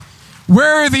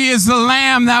Worthy is the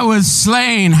Lamb that was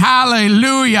slain.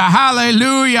 Hallelujah,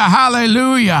 hallelujah,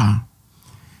 hallelujah.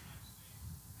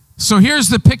 So here's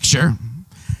the picture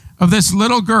of this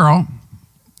little girl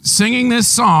singing this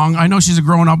song. I know she's a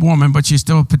grown-up woman, but she's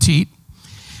still petite.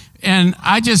 And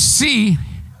I just see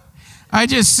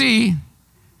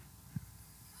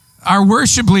our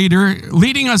worship leader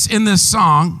leading us in this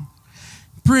song.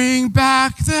 Bring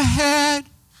back the head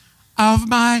of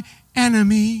my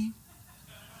enemy.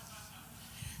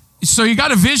 So you got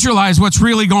to visualize what's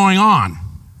really going on.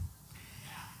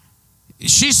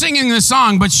 She's singing this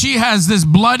song, but she has this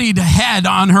bloodied head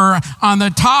on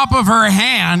the top of her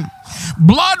hand,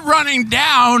 blood running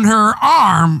down her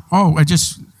arm. Oh, I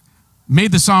just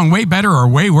made the song way better or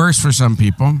way worse for some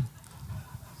people.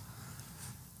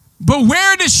 But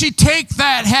where does she take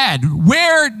that head?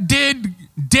 Where did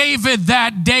David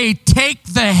that day take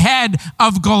the head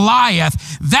of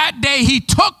Goliath? That day he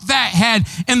took that head,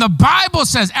 and the Bible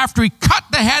says after he cut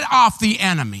the head off the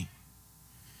enemy.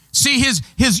 See,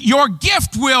 your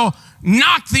gift will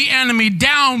knock the enemy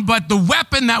down, but the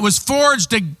weapon that was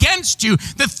forged against you,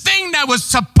 the thing that was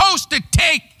supposed to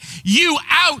take you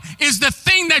out, is the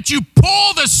thing that you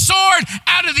pull the sword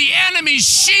out of the enemy's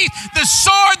sheath, the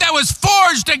sword that was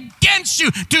forged against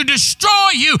you to destroy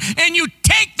you, and you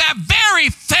take that very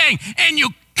thing and you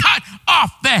cut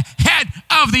off the head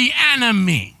of the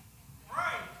enemy.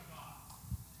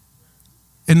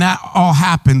 And that all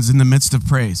happens in the midst of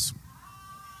praise.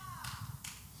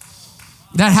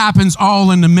 That happens all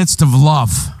in the midst of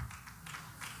love.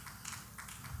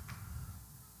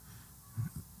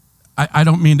 I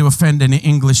don't mean to offend any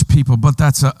English people, but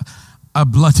that's a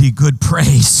bloody good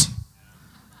praise.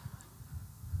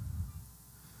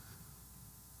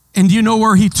 And do you know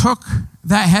where he took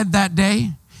that head that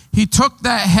day? He took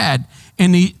that head,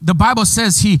 and the Bible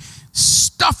says he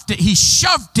stuffed it, he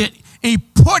shoved it, and he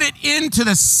put it into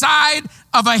the side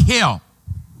of a hill.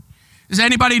 Does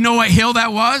anybody know what hill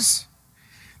that was?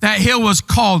 That hill was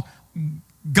called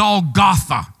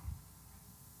Golgotha.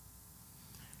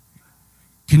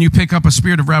 Can you pick up a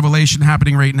spirit of revelation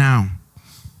happening right now?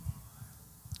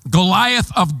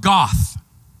 Goliath of Goth.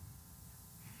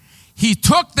 He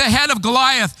took the head of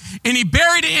Goliath and he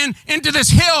buried it into this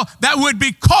hill that would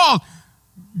be called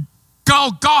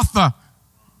Golgotha,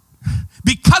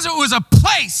 because it was a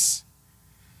place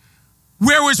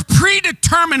where it was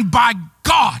predetermined by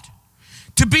God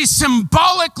to be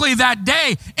symbolically that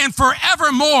day and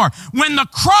forevermore. When the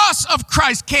cross of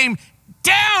Christ came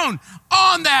down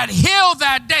on that hill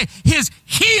that day, his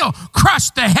heel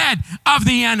crushed the head of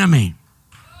the enemy.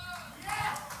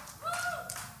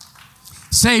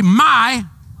 Say, my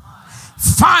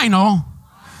final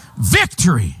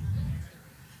victory.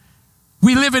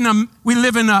 We live in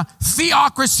a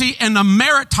theocracy and a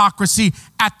meritocracy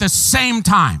at the same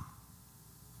time.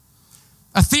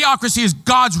 A theocracy is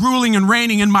God's ruling and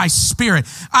reigning in my spirit.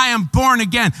 I am born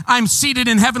again. I'm seated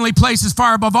in heavenly places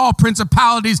far above all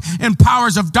principalities and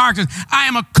powers of darkness. I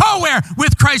am a co-heir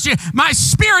with Christ Jesus. My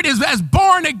spirit is as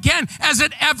born again as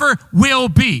it ever will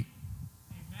be.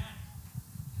 Amen.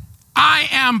 I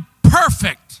am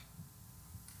perfect.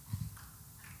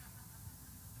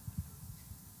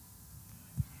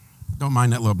 Don't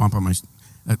mind that little bump on my,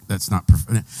 that's not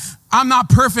perfect. I'm not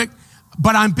perfect,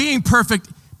 but I'm being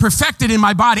perfected in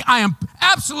my body. I am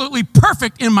absolutely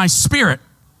perfect in my spirit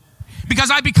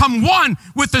because I become one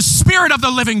with the Spirit of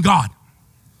the living God.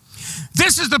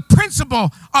 This is the principle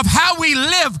of how we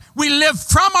live. We live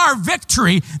from our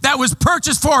victory that was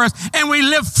purchased for us, and we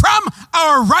live from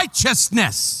our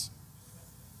righteousness.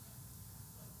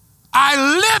 I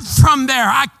live from there.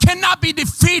 I cannot be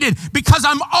defeated because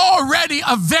I'm already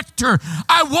a victor.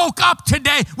 I woke up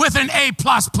today with an A++.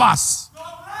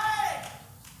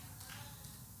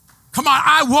 Come on,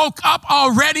 I woke up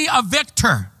already a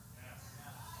victor.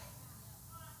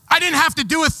 I didn't have to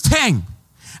do a thing.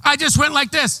 I just went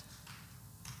like this.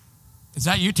 Is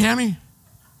that you, Tammy?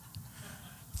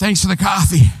 Thanks for the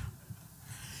coffee.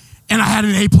 And I had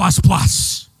an A++.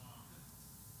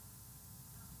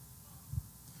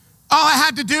 All I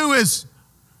had to do is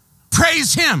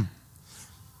praise him.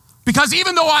 Because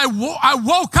even though I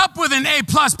woke up with an A++,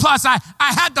 I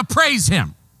had to praise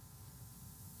him.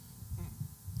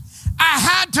 I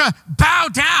had to bow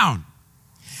down.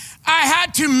 I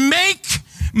had to make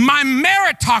my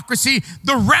meritocracy,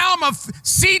 the realm of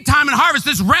seed time and harvest,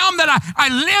 this realm that I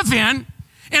live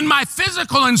in my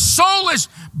physical and soulish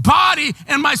body,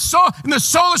 and my soul, in the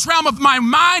soulish realm of my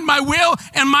mind, my will,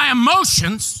 and my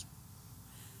emotions.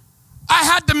 I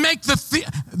had to make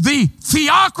the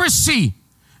theocracy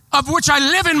of which I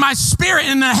live in my spirit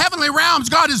in the heavenly realms.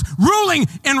 God is ruling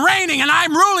and reigning, and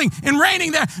I'm ruling and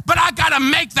reigning there. But I got to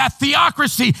make that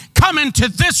theocracy come into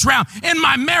this realm, and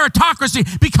my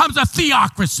meritocracy becomes a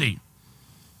theocracy.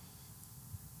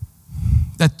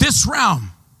 That this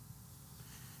realm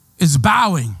is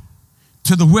bowing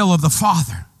to the will of the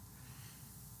Father.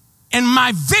 And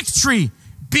my victory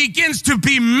begins to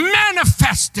be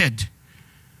manifested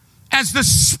as the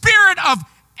spirit of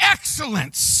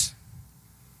excellence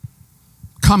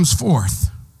comes forth.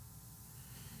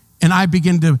 And I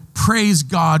begin to praise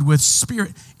God with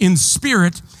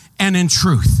spirit and in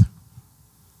truth.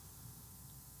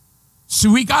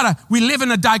 So we live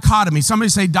in a dichotomy. Somebody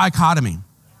say dichotomy.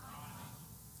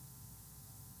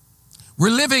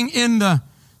 We're living in the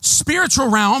spiritual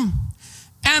realm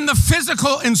and the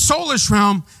physical and soulish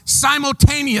realm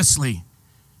simultaneously.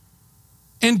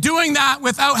 And doing that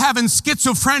without having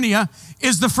schizophrenia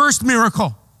is the first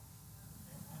miracle.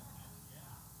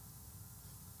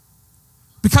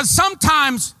 Because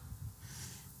sometimes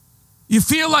you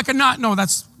feel like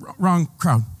that's wrong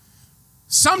crowd.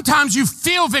 Sometimes you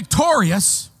feel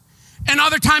victorious, and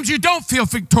other times you don't feel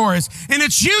victorious. And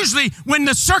it's usually when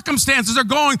the circumstances are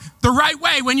going the right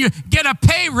way, when you get a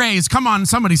pay raise. Come on,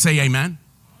 somebody say amen.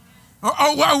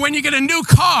 Or when you get a new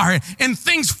car and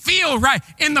things feel right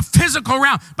in the physical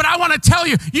realm. But I want to tell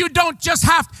you, you don't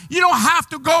have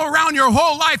to go around your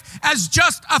whole life as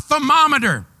just a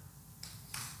thermometer.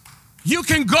 You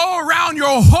can go around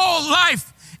your whole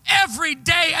life every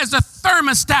day as a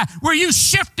thermostat where you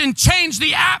shift and change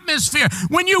the atmosphere.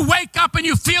 When you wake up and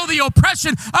you feel the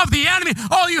oppression of the enemy,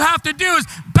 all you have to do is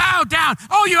bow down.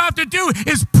 All you have to do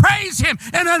is praise him.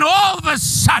 And then all of a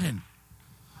sudden,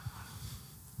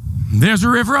 there's a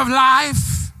river of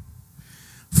life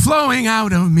flowing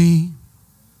out of me.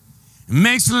 It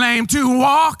makes the lame to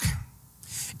walk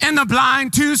and the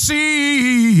blind to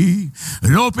see.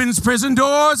 It opens prison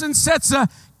doors and sets the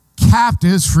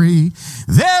captives free.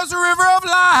 There's a river of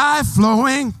life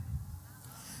flowing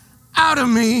out of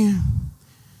me.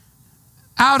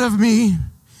 Out of me.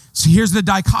 So here's the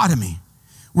dichotomy.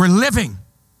 We're living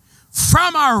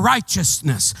from our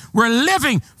righteousness. We're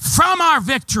living from our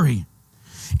victory.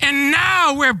 And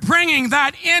now we're bringing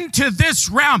that into this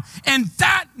realm. And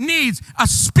that needs a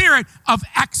spirit of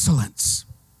excellence.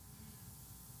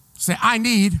 Say, I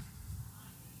need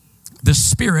the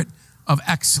spirit of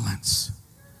excellence.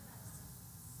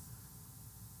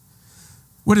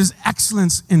 What does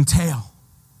excellence entail?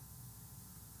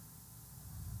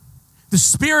 The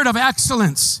spirit of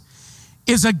excellence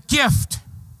is a gift.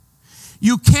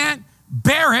 You can't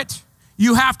bear it,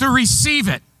 you have to receive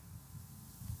it.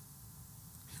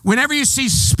 Whenever you see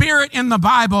spirit in the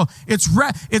Bible,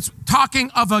 it's talking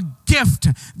of a gift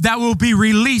that will be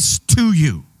released to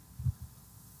you.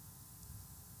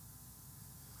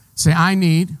 Say, I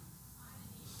need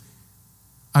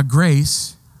a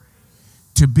grace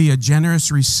to be a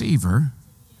generous receiver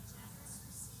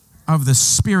of the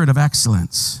spirit of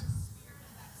excellence.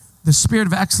 The spirit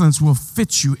of excellence will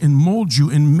fit you and mold you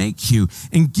and make you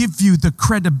and give you the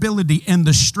credibility and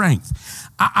the strength.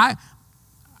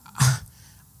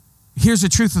 Here's the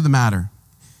truth of the matter.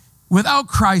 Without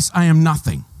Christ, I am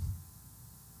nothing.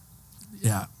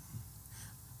 Yeah.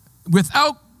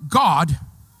 Without God,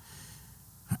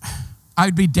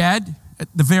 I'd be dead at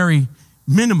the very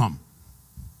minimum.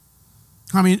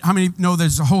 How many know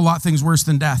there's a whole lot of things worse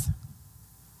than death?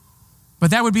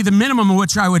 But that would be the minimum in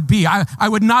which I would be. I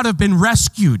would not have been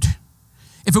rescued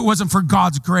if it wasn't for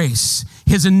God's grace,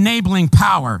 his enabling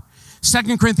power.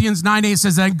 2 Corinthians 9:8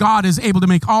 says that God is able to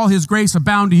make all his grace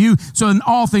abound to you. So in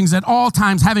all things, at all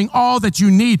times, having all that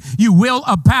you need, you will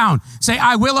abound. Say,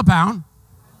 I will abound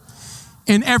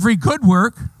in every good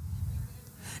work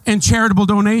and charitable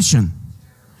donation.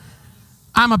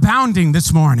 I'm abounding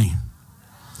this morning.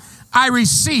 I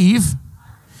receive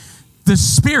the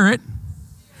spirit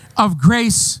of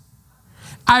grace.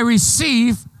 I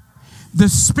receive the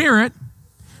spirit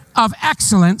of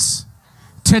excellence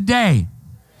today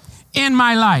in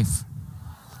my life.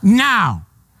 Now.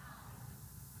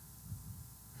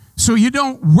 So you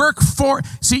don't work for,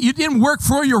 you didn't work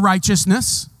for your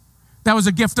righteousness. That was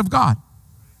a gift of God.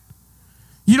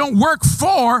 You don't work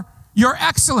for your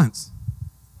excellence.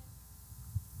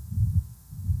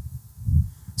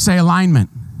 Say alignment.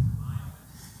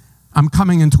 I'm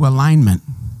coming into alignment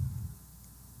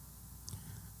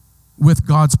with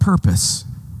God's purpose,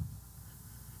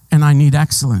 and I need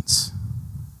excellence.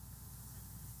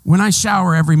 When I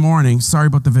shower every morning, sorry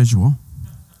about the visual.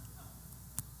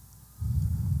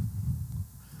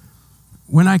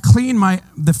 when I clean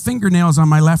the fingernails on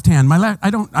my left hand,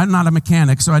 I'm not a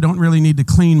mechanic, so I don't really need to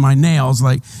clean my nails,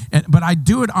 but I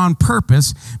do it on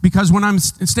purpose because when I'm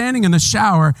standing in the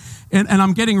shower and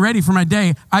I'm getting ready for my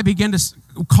day, I begin to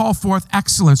call forth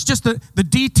excellence. Just the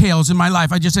details in my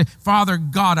life. I just say, Father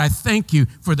God, I thank you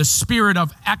for the spirit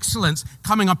of excellence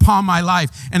coming upon my life.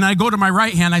 And I go to my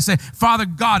right hand, I say, Father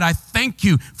God, I thank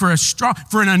you for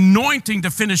an anointing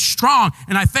to finish strong.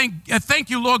 And I thank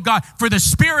you, Lord God, for the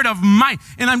spirit of might.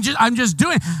 And I'm just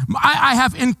doing, I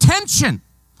have intention.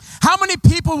 How many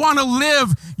people want to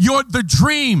live the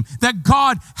dream that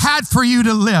God had for you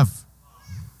to live?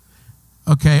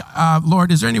 Okay,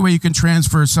 Lord, is there any way you can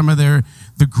transfer some of the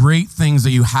great things that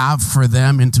you have for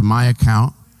them into my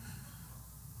account?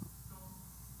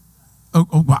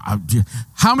 Wow.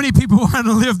 How many people want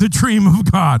to live the dream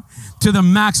of God to the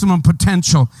maximum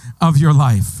potential of your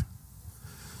life?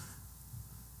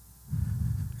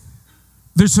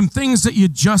 There's some things that you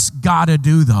just got to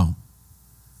do, though.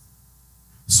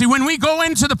 See, when we go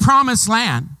into the promised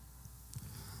land,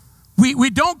 we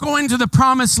don't go into the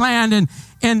promised land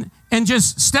and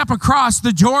just step across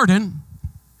the Jordan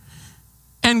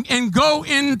and go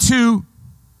into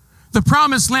the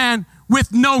promised land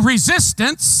with no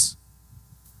resistance.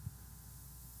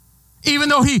 Even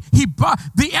though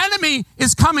the enemy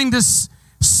is coming to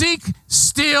seek,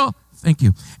 steal, thank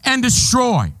you, and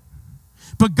destroy.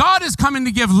 But God is coming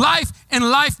to give life and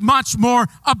life much more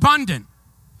abundant.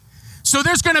 So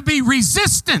there's going to be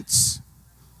resistance.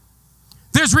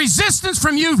 There's resistance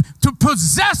from you to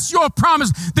possess your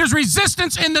promise. There's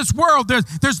resistance in this world.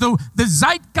 There's the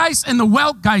zeitgeist and the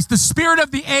weltgeist, the spirit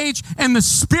of the age and the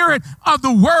spirit of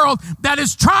the world that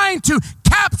is trying to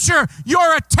capture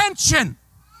your attention.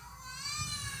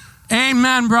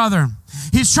 Amen, brother.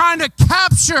 He's trying to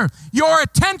capture your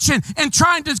attention and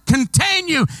trying to contain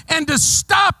you and to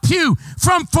stop you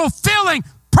from fulfilling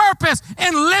purpose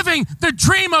and living the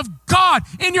dream of God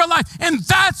in your life. And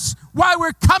that's why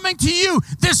we're coming to you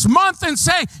this month and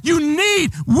saying,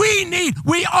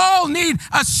 we all need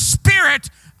a spirit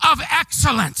of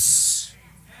excellence.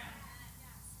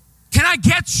 Can I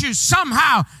get you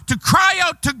somehow to cry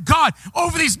out to God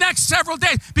over these next several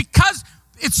days? Because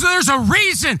there's a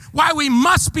reason why we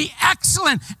must be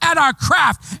excellent at our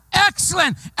craft,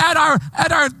 excellent at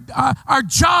our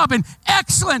job, and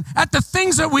excellent at the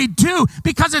things that we do,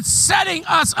 because it's setting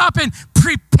us up and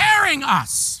preparing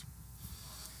us.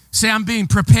 Say, I'm being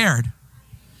prepared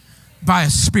by a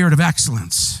spirit of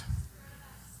excellence.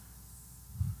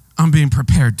 I'm being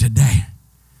prepared today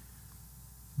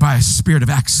by a spirit of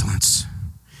excellence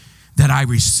that I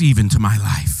receive into my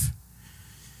life.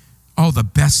 All the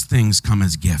best things come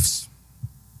as gifts.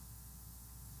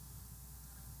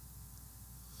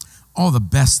 All the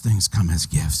best things come as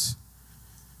gifts.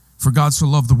 For God so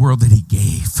loved the world that he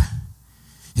gave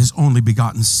his only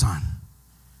begotten Son.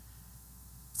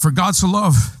 For God so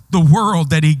loved the world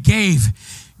that he gave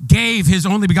his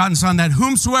only begotten Son, that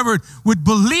whomsoever would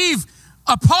believe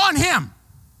upon him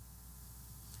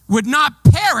would not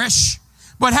perish,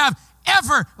 but have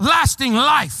everlasting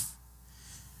life.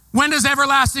 When does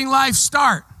everlasting life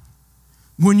start?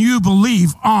 When you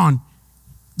believe on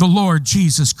the Lord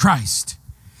Jesus Christ.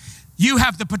 You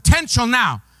have the potential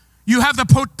now. You have the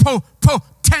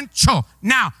potential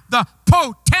now. The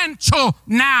potential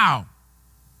now.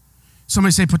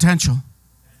 Somebody say potential.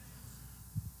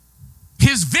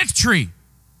 His victory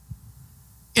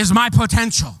is my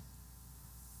potential.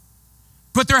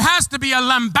 But there has to be a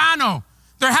lambano.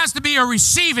 There has to be a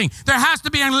receiving. There has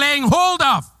to be a laying hold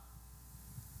of.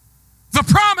 The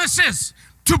promises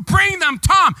to bring them,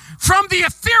 Tom, from the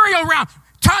ethereal realm.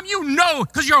 Tom, you know,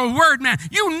 because you're a word man,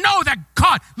 you know that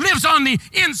God lives on the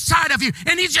inside of you.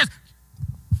 And he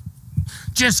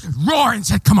just roared and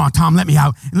said, come on, Tom, let me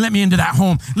out. Let me into that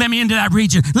home. Let me into that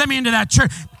region. Let me into that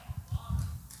church.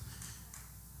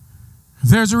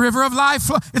 There's a river of life.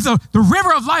 The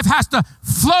river of life has to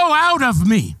flow out of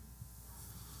me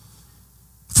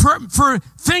for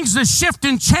things to shift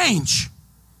and change.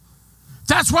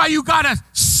 That's why you got to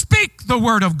speak the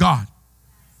word of God.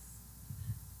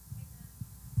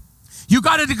 You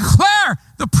got to declare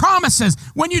the promises.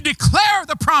 When you declare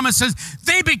the promises,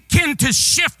 they begin to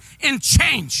shift and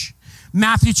change.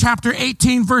 Matthew chapter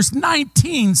 18, verse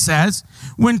 19 says,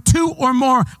 when two or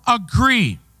more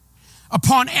agree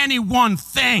upon any one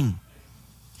thing.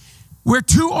 Where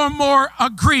two or more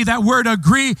agree, that word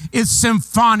agree is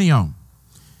symphonio.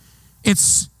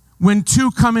 It's when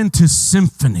two come into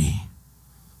symphony.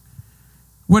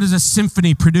 What does a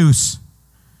symphony produce?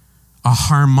 A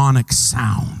harmonic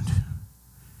sound.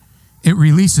 It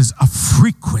releases a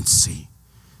frequency.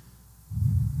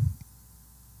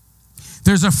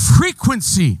 There's a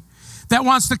frequency that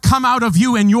wants to come out of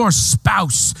you and your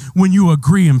spouse when you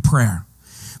agree in prayer.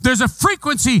 There's a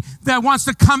frequency that wants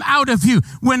to come out of you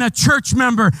when a church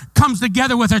member comes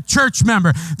together with a church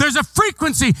member. There's a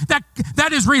frequency that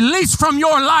is released from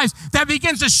your lives that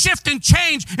begins to shift and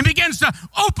change and begins to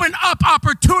open up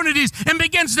opportunities and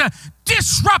begins to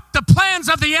disrupt the plans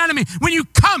of the enemy when you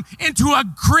come into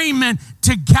agreement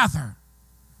together.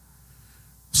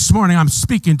 This morning, I'm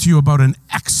speaking to you about an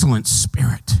excellent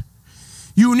spirit.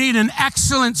 You need an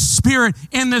excellent spirit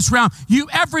in this realm.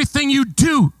 Everything you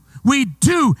do, we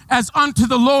do as unto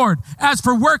the Lord, as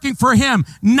for working for him,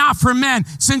 not for men,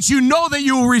 since you know that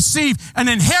you will receive an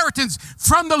inheritance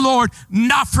from the Lord,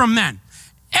 not from men.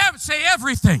 Say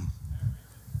everything.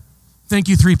 Thank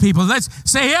you, 3 people. Let's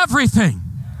say everything.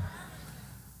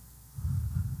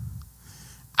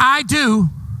 I do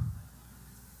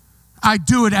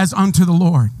it as unto the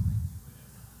Lord,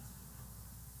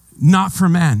 not for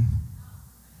men.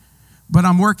 But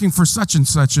I'm working for such and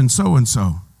such and so and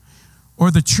so.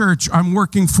 Or the church, I'm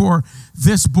working for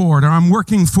this board, or I'm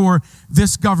working for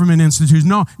this government institution.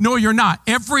 No, you're not.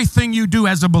 Everything you do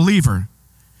as a believer.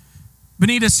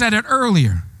 Benita said it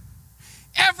earlier.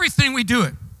 Everything we do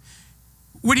it.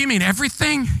 What do you mean,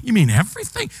 everything? You mean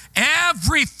everything?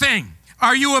 Everything.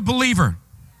 Are you a believer?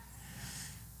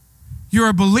 You're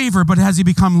a believer, but has he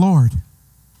become Lord?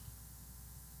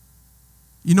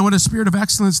 You know what a spirit of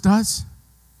excellence does?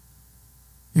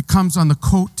 It comes on the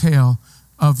coattail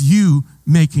of you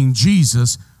making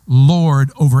Jesus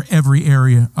Lord over every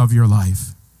area of your life.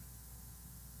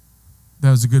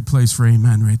 That was a good place for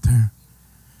amen right there.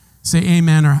 Say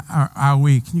amen or are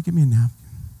we? Can you give me a napkin?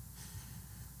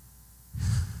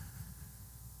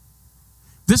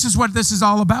 This is what this is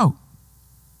all about.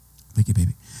 Thank you,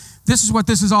 baby. This is what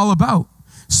this is all about.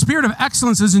 Spirit of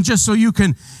excellence isn't just so you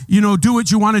can, do what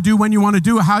you want to do, when you want to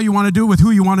do it, how you want to do it, with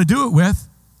who you want to do it with.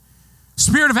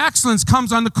 Spirit of excellence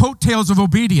comes on the coattails of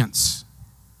obedience.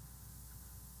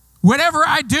 Whatever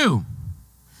I do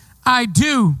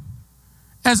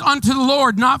as unto the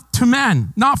Lord, not to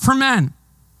men, not for men.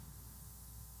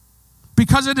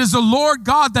 Because it is the Lord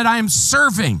God that I am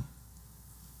serving.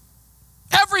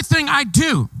 Everything I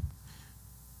do.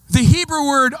 The Hebrew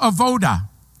word avoda.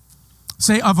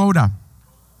 Say avoda.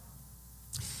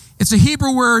 It's a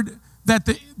Hebrew word that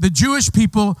the Jewish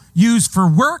people use for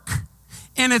work,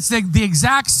 and it's the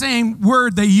exact same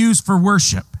word they use for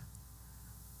worship.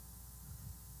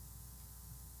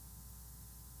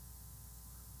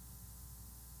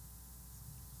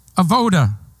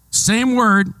 Avoda, same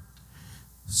word.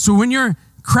 So when you're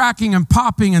cracking and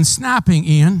popping and snapping,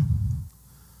 Ian,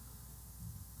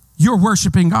 you're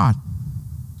worshiping God.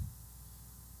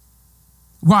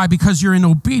 Why? Because you're in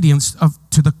obedience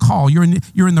to the call. You're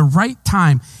in the right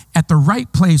time, at the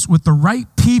right place, with the right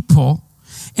people.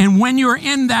 And when you're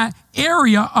in that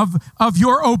area of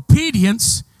your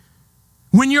obedience,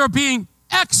 when you're being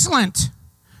excellent,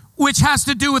 which has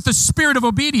to do with the spirit of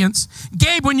obedience.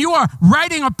 Gabe, when you are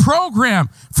writing a program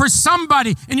for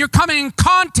somebody and you're coming in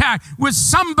contact with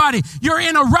somebody, you're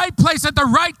in a right place at the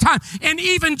right time. And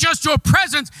even just your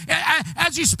presence,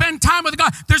 as you spend time with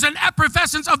God, there's an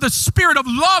effervescence of the spirit of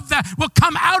love that will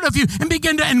come out of you and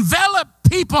begin to envelop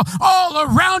people all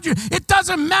around you. It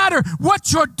doesn't matter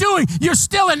what you're doing. You're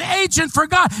still an agent for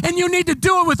God, and you need to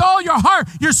do it with all your heart,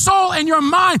 your soul, and your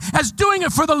mind, as doing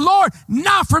it for the Lord,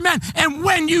 not for men. And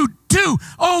when you do,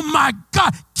 oh my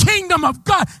God, kingdom of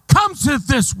God comes to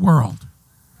this world.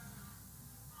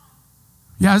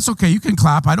 Yeah, it's okay. You can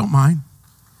clap. I don't mind.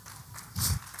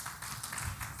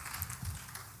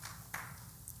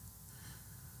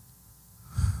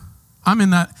 I'm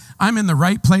in the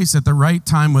right place at the right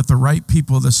time with the right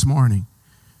people this morning.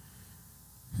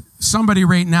 Somebody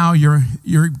right now,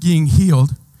 you're being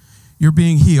healed. You're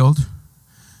being healed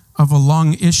of a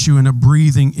lung issue and a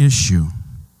breathing issue.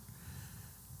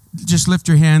 Just lift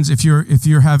your hands if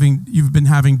you've been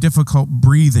having difficult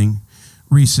breathing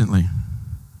recently.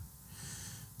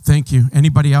 Thank you.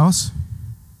 Anybody else?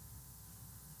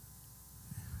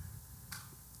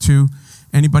 2.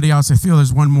 Anybody else? I feel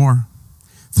there's one more.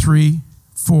 3,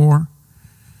 4.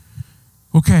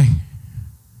 Okay.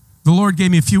 The Lord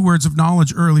gave me a few words of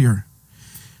knowledge earlier.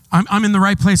 I'm in the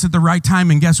right place at the right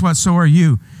time, and guess what? So are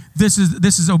you. This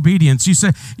is obedience. You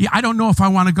say, yeah, I don't know if I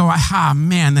want to go.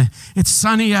 Man, it's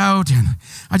sunny out, and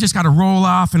I just got to roll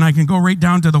off, and I can go right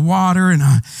down to the water, and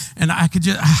I could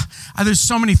just, there's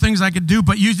so many things I could do,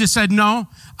 but you just said, no,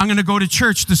 I'm going to go to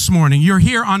church this morning. You're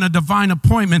here on a divine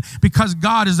appointment because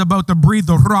God is about to breathe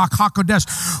the Ruach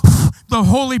HaKodesh, the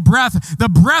holy breath, the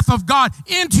breath of God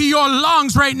into your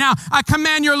lungs right now. I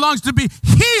command your lungs to be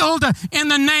healed in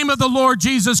the name of the Lord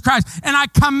Jesus Christ. And I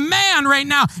command right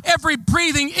now every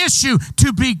breathing issue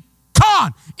to be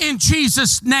gone in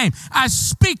Jesus' name. I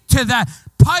speak to that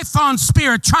python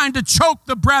spirit trying to choke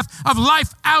the breath of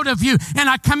life out of you. And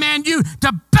I command you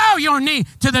to bow your knee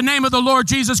to the name of the Lord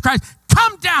Jesus Christ.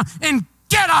 Come down and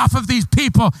get off of these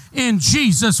people in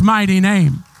Jesus' mighty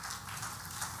name.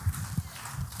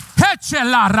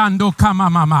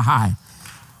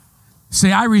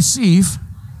 Say, I receive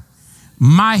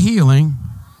my healing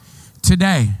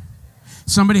today.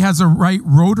 Somebody has a right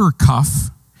rotor cuff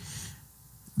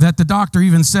that the doctor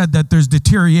even said that there's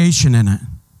deterioration in it.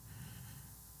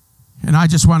 And I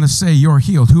just want to say you're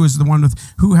healed. Who is the one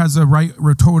who has a right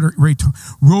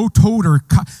rotator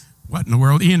cuff? What in the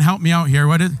world? Ian, help me out here.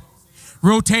 What is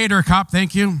rotator cup?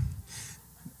 Thank you.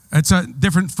 It's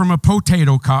different from a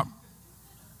potato cup.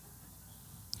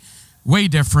 Way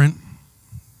different.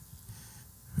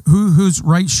 Whose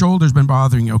right shoulder's been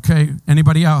bothering you? Okay.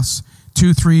 Anybody else?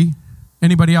 2, 3.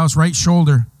 Anybody else? Right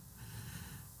shoulder.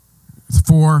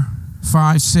 4,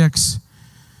 5, 6.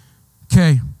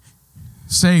 Okay.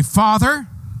 Say, Father.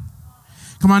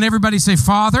 Come on, everybody say,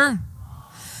 Father,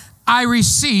 I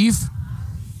receive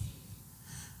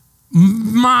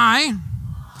my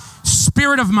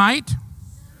spirit of might.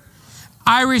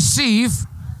 I receive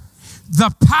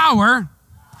the power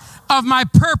of my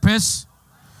purpose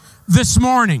this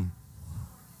morning.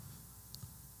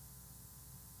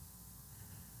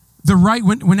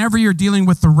 Whenever you're dealing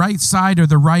with the right side or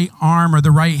the right arm or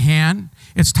the right hand,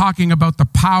 it's talking about the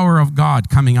power of God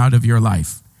coming out of your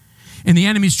life. And the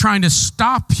enemy's trying to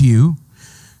stop you.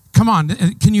 Come on,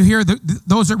 can you hear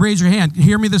those that raise your hand?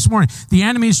 Hear me this morning. The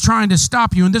enemy is trying to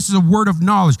stop you, and this is a word of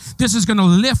knowledge. This is going to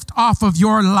lift off of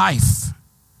your life.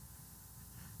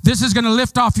 This is going to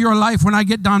lift off your life when I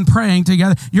get done praying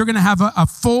together. You're going to have a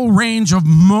full range of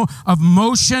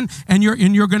motion, and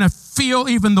you're going to feel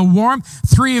even the warmth.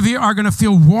 3 of you are going to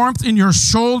feel warmth in your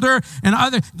shoulder,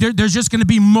 and there's just going to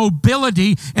be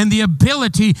mobility and the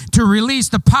ability to release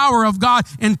the power of God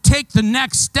and take the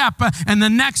next step and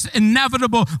the next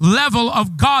inevitable level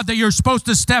of God that you're supposed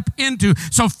to step into.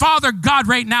 So, Father God,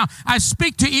 right now, I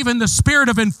speak to even the spirit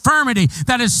of infirmity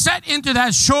that is set into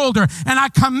that shoulder, and I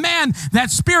command that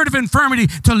spirit of infirmity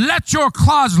to let your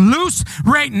claws loose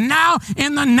right now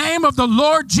in the name of the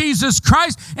Lord Jesus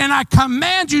Christ. And I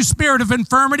command you, spirit of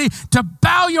infirmity, to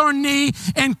bow your knee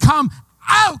and come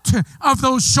out of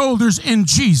those shoulders in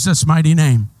Jesus' mighty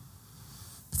name.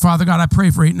 Father God, I pray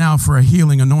right now for a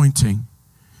healing anointing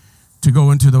to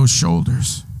go into those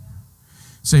shoulders.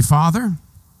 Say, Father,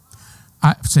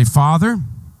 I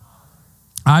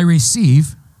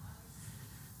receive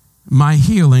my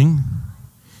healing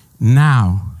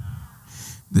now.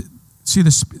 See,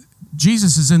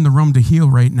 Jesus is in the room to heal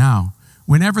right now.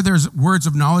 Whenever there's words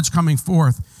of knowledge coming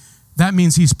forth, that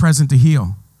means he's present to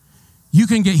heal. You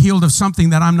can get healed of something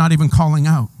that I'm not even calling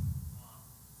out.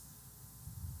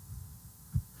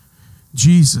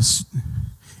 Jesus.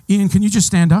 Ian, can you just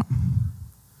stand up?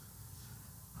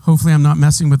 Hopefully I'm not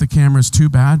messing with the cameras too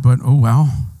bad, but oh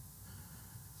well.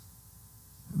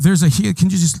 There's a heal. Can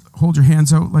you just hold your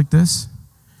hands out like this?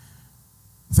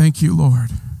 Thank you, Lord.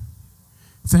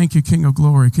 Thank you, King of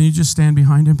Glory. Can you just stand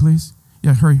behind him, please?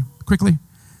 Yeah, hurry, quickly.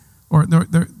 Or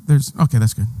there's, okay,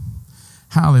 that's good.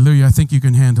 Hallelujah. I think you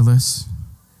can handle this.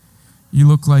 You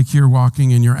look like you're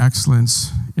walking in your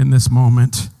excellence in this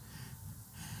moment.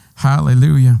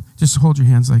 Hallelujah. Just hold your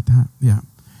hands like that. Yeah.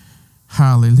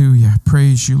 Hallelujah.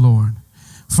 Praise you, Lord.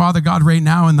 Father God, right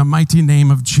now in the mighty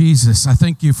name of Jesus, I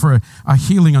thank you for a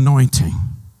healing anointing.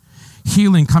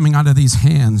 Healing coming out of these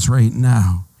hands right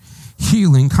now.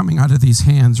 Healing coming out of these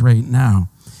hands right now.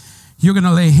 You're going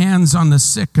to lay hands on the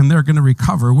sick and they're going to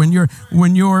recover. When you're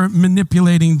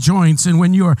manipulating joints and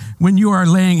when you are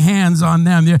laying hands on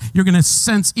them, you're going to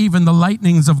sense even the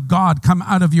lightnings of God come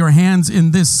out of your hands in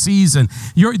this season.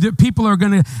 The people are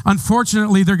going to,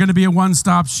 unfortunately, they're going to be a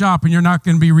one-stop shop and you're not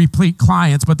going to be replete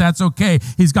clients, but that's okay.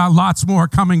 He's got lots more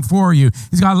coming for you.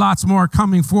 He's got lots more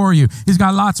coming for you. He's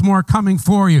got lots more coming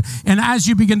for you. And as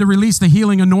you begin to release the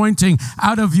healing anointing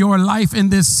out of your life in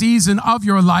this season of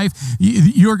your life,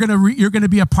 you're going to you're going to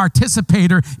be a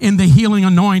participator in the healing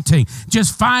anointing.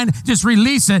 Just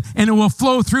release it, and it will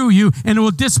flow through you, and it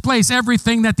will displace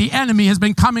everything that the enemy has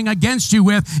been coming against you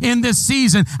with in this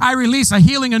season. I release a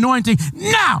healing anointing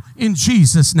now in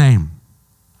Jesus' name.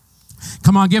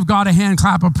 Come on, give God a hand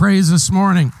clap of praise this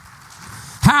morning.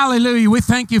 Hallelujah. We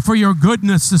thank you for your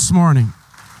goodness this morning.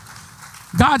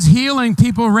 God's healing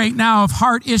people right now of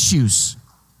heart issues.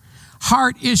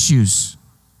 Heart issues.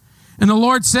 And the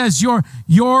Lord says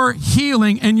your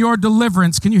healing and your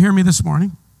deliverance. Can you hear me this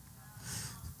morning?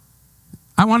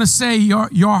 I want to say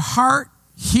your heart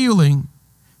healing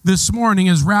this morning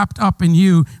is wrapped up in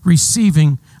you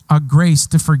receiving a grace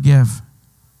to forgive.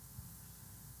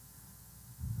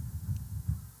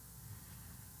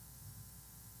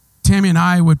 Tammy and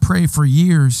I would pray for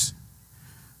years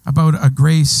about a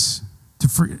grace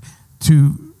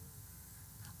to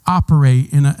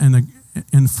operate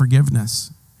in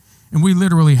forgiveness. And we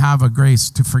literally have a grace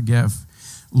to forgive.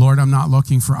 Lord, I'm not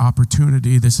looking for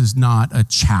opportunity. This is not a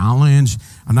challenge.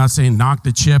 I'm not saying knock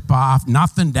the chip off.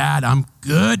 Nothing, Dad. I'm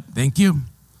good. Thank you.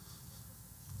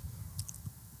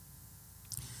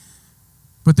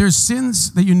 But there's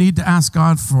sins that you need to ask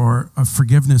God for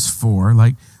forgiveness for,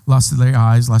 like lust of the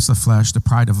eyes, lust of the flesh, the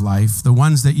pride of life, the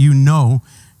ones that you know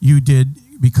you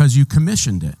did because you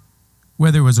commissioned it,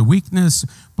 whether it was a weakness,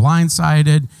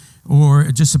 blindsided, or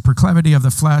just a proclivity of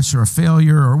the flesh or a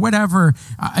failure or whatever.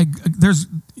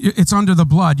 It's under the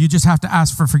blood. You just have to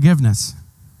ask for forgiveness,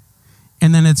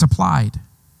 and then it's applied.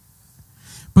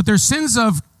 But there's sins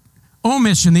of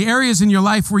omission, the areas in your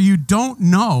life where you don't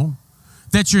know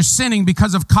that you're sinning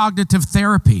because of cognitive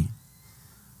therapy,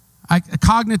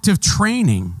 cognitive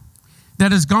training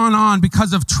that has gone on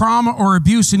because of trauma or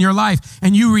abuse in your life,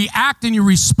 and you react and you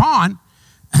respond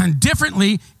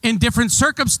differently in different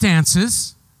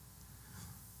circumstances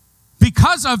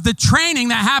because of the training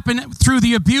that happened through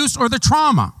the abuse or the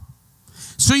trauma.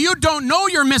 So you don't know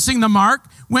you're missing the mark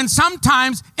when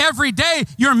sometimes every day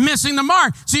you're missing the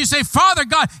mark. So you say, Father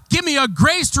God, give me a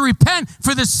grace to repent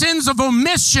for the sins of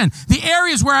omission, the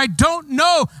areas where I don't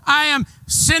know I am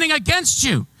sinning against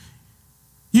you.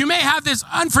 You may have this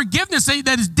unforgiveness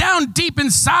that is down deep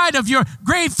inside of your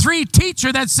grade 3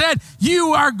 teacher that said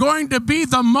you are going to be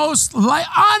the most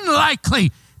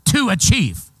unlikely to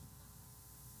achieve.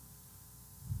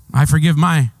 I forgive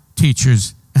my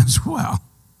teachers as well.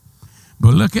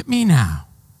 But look at me now.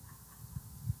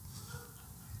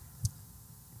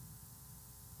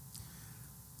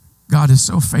 God is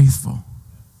so faithful.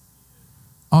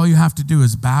 All you have to do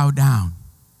is bow down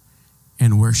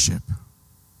and worship.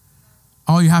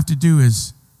 All you have to do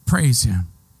is praise him.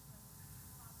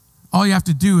 All you have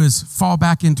to do is fall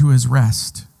back into his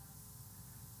rest.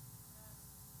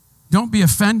 Don't be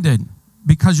offended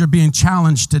because you're being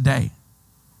challenged today.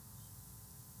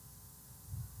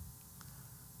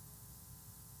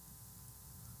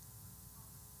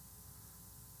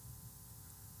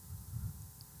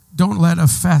 Don't let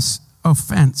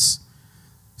offense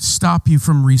stop you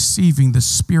from receiving the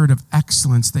spirit of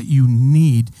excellence that you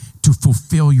need to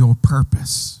fulfill your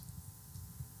purpose.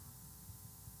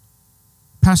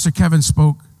 Pastor Kevin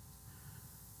spoke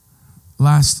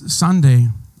last Sunday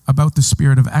about the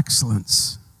spirit of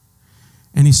excellence.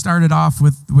 And he started off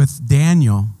with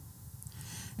Daniel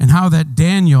and how that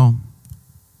Daniel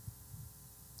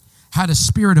had a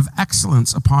spirit of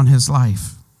excellence upon his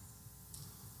life.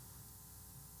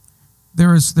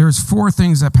 There's 4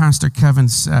 things that Pastor Kevin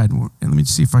said. And let me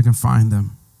see if I can find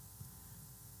them.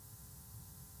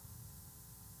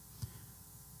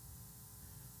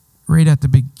 Right at the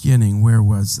beginning, where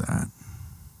was that?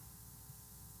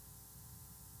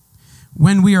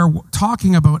 When we are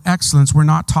talking about excellence, we're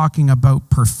not talking about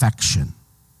perfection.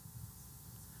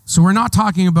 So we're not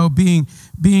talking about being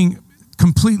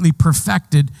completely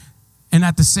perfected and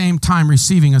at the same time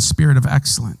receiving a spirit of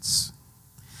excellence.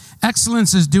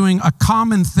 Excellence is doing a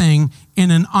common thing in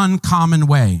an uncommon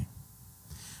way.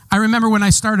 I remember when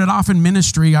I started off in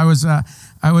ministry, I was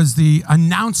the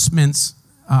announcements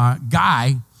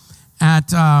guy at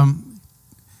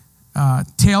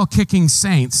Tail Kicking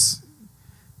Saints.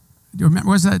 Do you remember?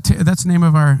 Was that's the name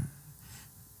of our,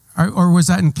 or was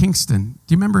that in Kingston?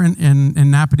 Do you remember in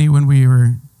Napanee when we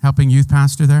were helping youth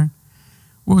pastor there?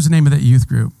 What was the name of that youth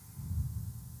group?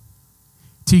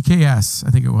 TKS, I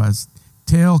think it was.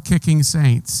 Tail Kicking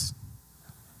Saints.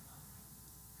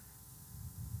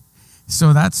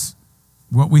 So that's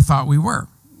what we thought we were.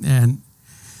 And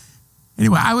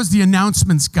anyway, I was the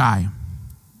announcements guy.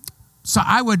 So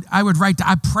I would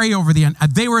I'd pray over they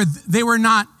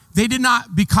did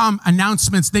not become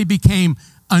announcements, they became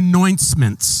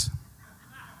anointments.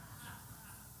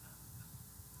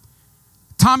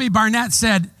 Tommy Barnett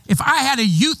said, if I had a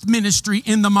youth ministry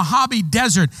in the Mojave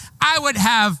Desert, I would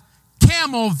have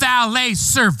camel valet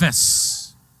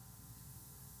service.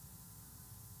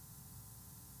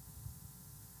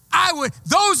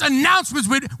 Those announcements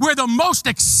were the most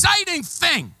exciting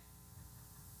thing.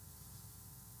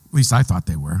 At least I thought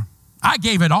they were. I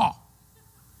gave it all.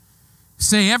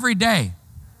 Say every day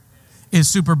is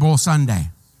Super Bowl Sunday.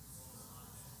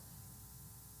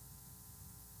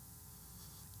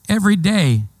 Every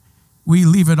day we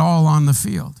leave it all on the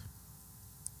field.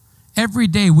 Every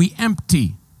day we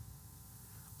empty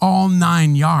all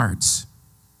 9 yards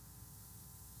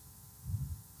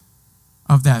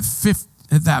of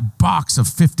that box of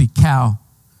 50 cal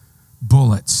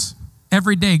bullets.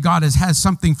 Every day God has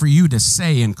something for you to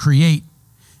say and create.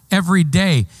 Every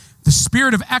day, the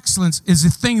spirit of excellence is a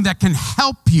thing that can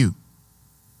help you.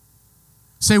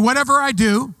 Say, whatever I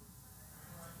do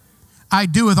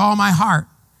with all my heart.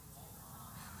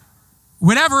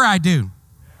 Whatever I do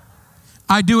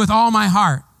with all my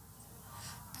heart.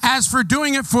 As for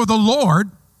doing it for the Lord,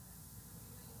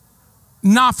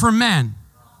 not for men,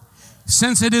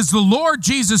 since it is the Lord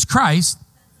Jesus Christ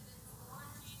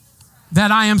that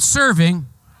I am serving,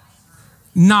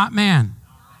 not man.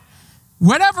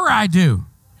 Whatever I do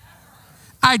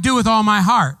with all my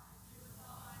heart.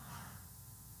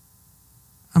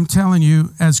 I'm telling you,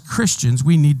 as Christians,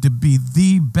 we need to be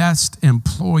the best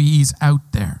employees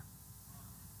out there.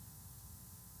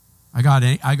 I got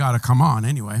to come on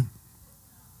anyway.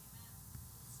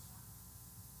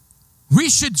 We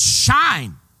should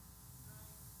shine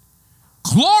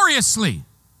gloriously.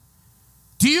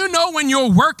 Do you know when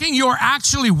you're working, you're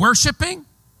actually worshiping?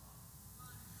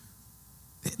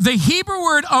 The Hebrew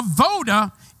word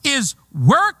avoda is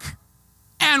work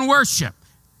and worship.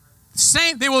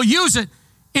 Same, they will use it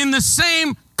in the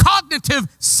same cognitive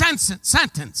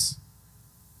sentence.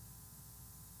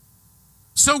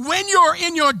 So when you're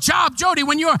in your job, Jody,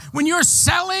 when you're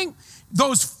selling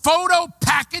those photo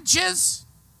packages,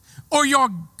 or you're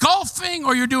golfing,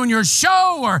 or you're doing your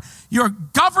show, or you're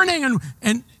governing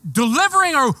and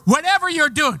delivering, or whatever you're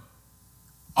doing,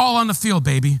 all on the field,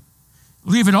 baby.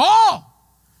 Leave it all.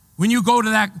 When you go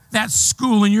to that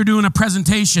school and you're doing a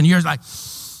presentation, you're like,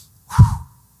 whew.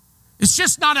 It's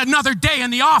just not another day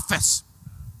in the office.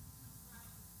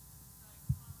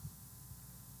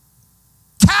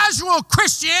 Casual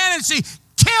Christianity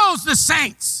kills the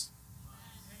saints.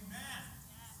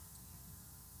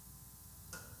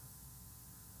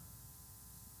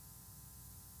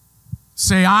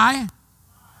 Say, I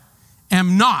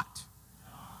am not.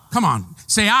 Come on.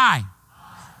 Say, I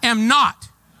am not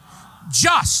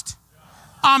just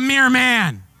a mere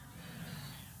man.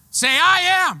 Say,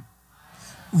 I am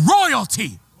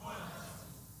royalty.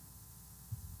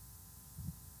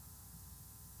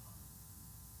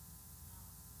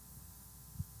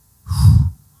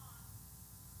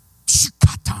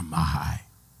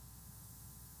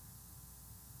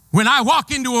 When I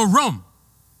walk into a room,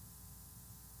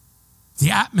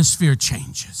 the atmosphere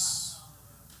changes.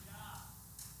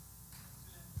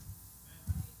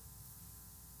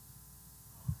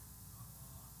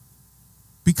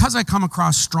 Because I come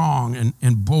across strong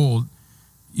and bold,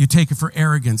 you take it for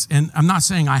arrogance. And I'm not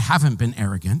saying I haven't been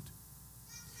arrogant,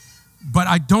 but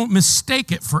I don't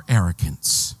mistake it for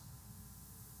arrogance.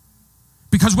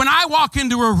 Because when I walk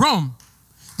into a room,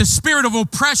 the spirit of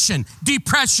oppression,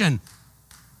 depression,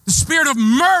 the spirit of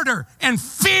murder and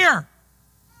fear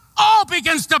all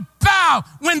begins to bow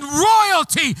when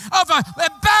royalty of an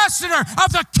ambassador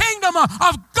of the kingdom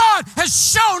of God has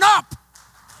shown up.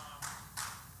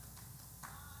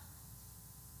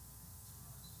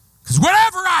 Because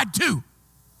whatever I do,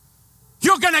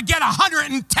 you're going to get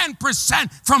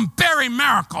 110% from Barry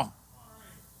Miracle.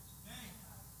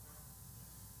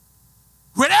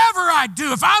 Whatever I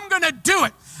do, if I'm going to do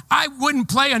it, I wouldn't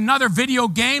play another video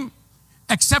game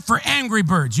except for Angry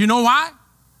Birds. You know why?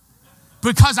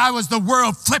 Because I was the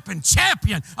world flipping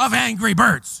champion of Angry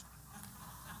Birds.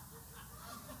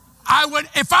 I would,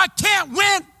 if I can't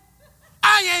win,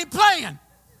 I ain't playing.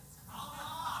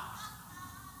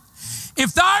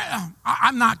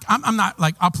 I'm not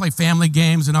like, I'll play family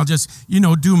games and I'll just,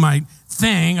 do my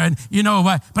thing, and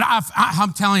but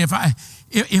I'm telling you,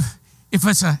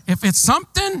 if it's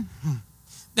something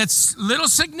that's little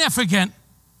significant,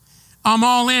 I'm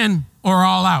all in or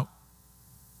all out.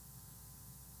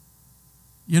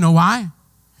 You know why?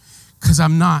 Because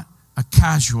I'm not a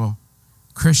casual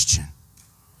Christian.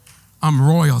 I'm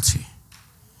royalty.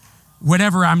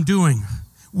 Whatever I'm doing,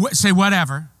 say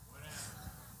whatever.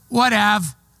 Whatever.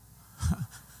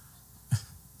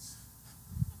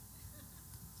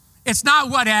 It's not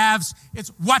whatevs, it's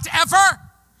whatever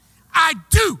I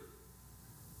do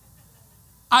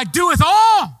I do with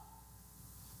all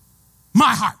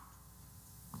my heart.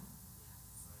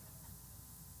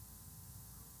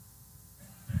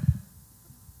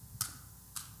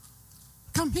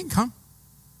 Come, you can come.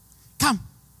 Come.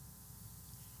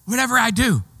 Whatever I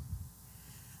do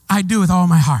with all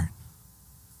my heart.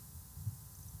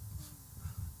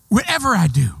 Whatever I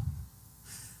do,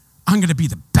 I'm going to be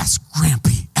the best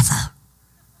grampy ever.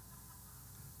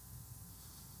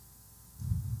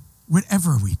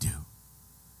 Whatever we do,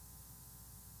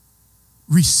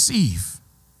 receive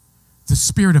the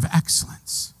spirit of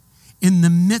excellence in the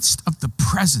midst of the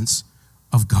presence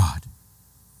of God.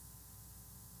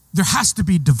 There has to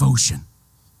be devotion.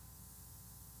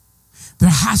 There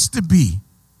has to be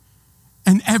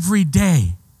an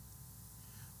everyday.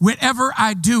 Whatever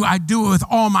I do it with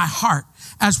all my heart.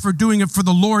 As for doing it for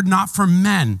the Lord, not for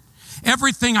men.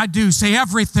 Everything I do, say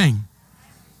everything.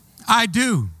 I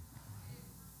do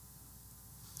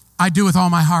with all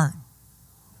my heart.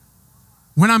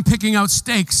 When I'm picking out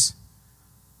steaks,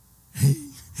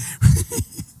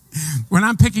 when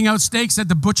I'm picking out steaks at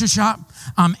the butcher shop,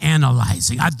 I'm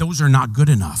analyzing. Those are not good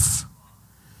enough.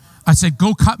 I said,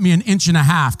 go cut me 1.5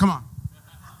 inches. Come on.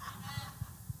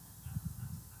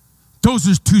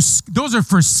 Those are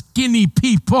for skinny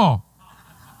people.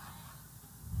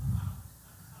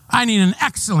 I need an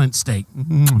excellent steak.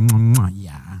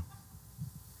 Yeah.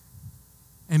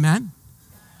 Amen.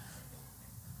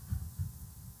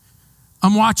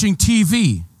 I'm watching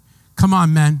TV. Come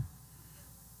on, men.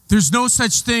 There's no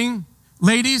such thing,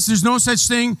 ladies, there's no such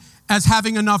thing as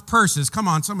having enough purses. Come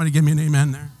on, somebody give me an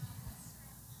amen there.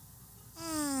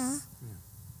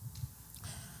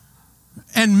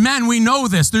 And men, we know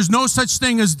this. There's no such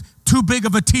thing as too big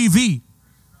of a TV.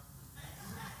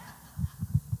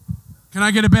 Can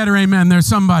I get a better amen there,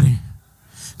 somebody?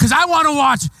 Because I want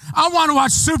to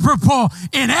watch Super Bowl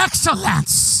in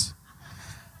excellence.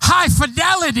 High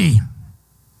fidelity.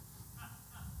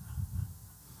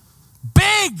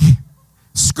 Big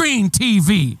screen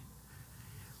TV.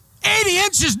 80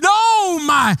 inches. No,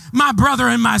 my brother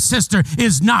and my sister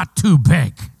is not too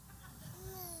big.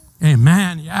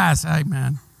 Amen. Yes,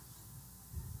 amen.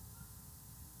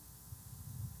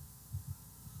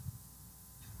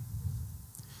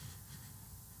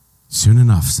 Soon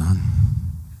enough, son.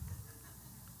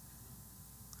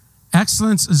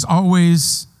 Excellence is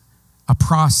always a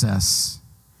process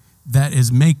that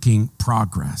is making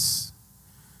progress.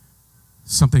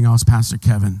 Something else, Pastor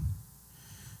Kevin.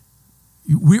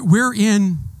 We're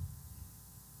in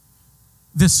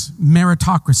this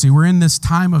meritocracy. We're in this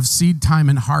time of seed time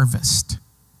and harvest.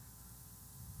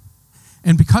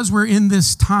 And because we're in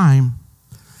this time,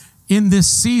 in this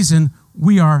season,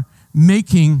 we are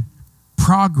making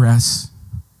progress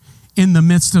in the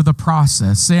midst of the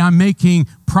process. Say, I'm making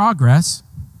progress.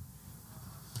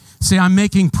 Say, I'm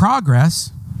making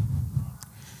progress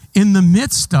in the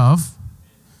midst of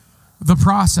the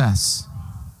process.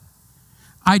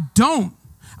 I don't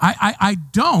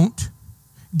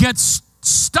get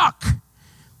stuck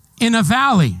in a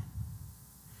valley.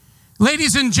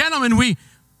 Ladies and gentlemen,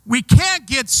 we can't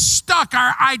get stuck.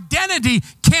 Our identity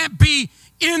can't be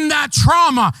in that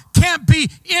trauma, can't be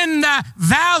in that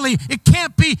valley. It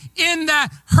can't be in that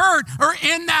hurt or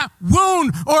in that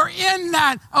wound or in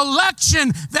that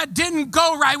election that didn't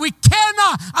go right. We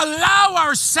cannot allow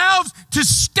ourselves to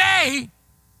stay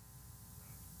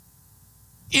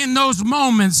in those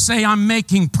moments. Say, I'm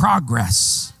making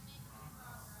progress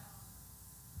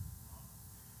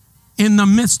in the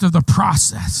midst of the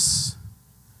process.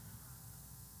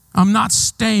 I'm not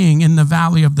staying in the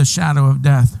valley of the shadow of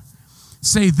death.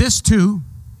 Say, this too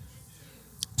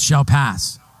shall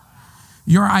pass.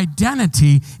 Your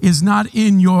identity is not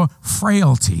in your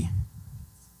frailty.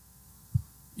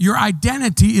 Your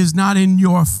identity is not in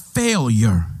your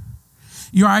failure.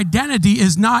 Your identity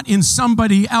is not in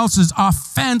somebody else's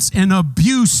offense and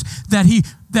abuse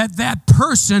that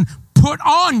person put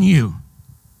on you.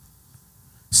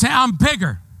 Say, I'm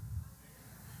bigger.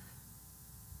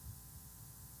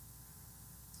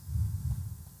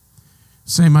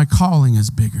 Say, my calling is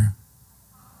bigger.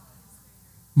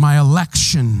 My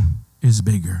election is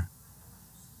bigger.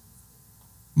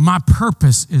 My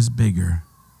purpose is bigger.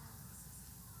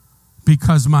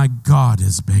 Because my God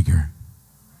is bigger.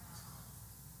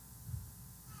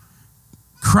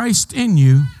 Christ in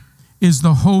you is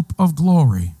the hope of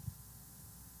glory.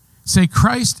 Say,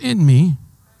 Christ in me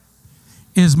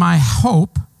is my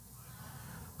hope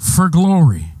for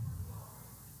glory.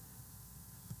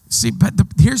 See, but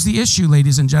here's the issue,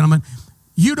 ladies and gentlemen.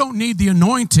 You don't need the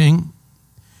anointing.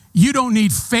 You don't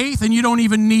need faith, and you don't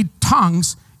even need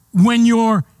tongues when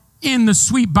you're in the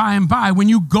sweet by and by, when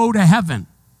you go to heaven.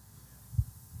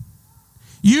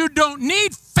 You don't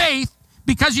need faith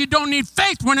because you don't need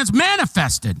faith when it's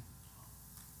manifested.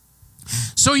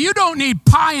 So you don't need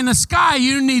pie in the sky.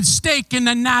 You need steak in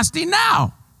the nasty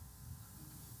now.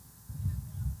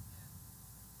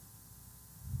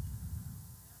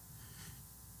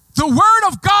 The word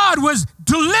of God was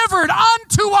delivered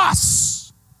unto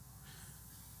us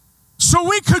so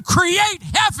we could create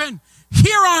heaven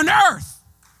here on earth.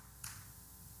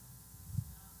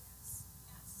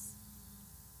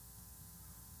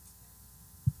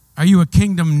 Are you a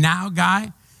kingdom now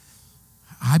guy?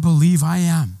 I believe I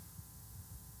am.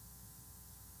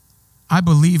 I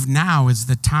believe now is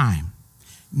the time.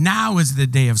 Now is the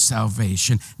day of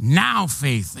salvation. Now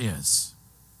faith is.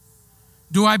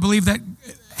 Do I believe that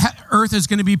earth is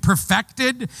going to be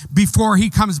perfected before he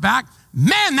comes back?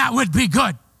 Man, that would be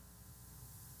good.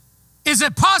 Is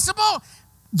it possible?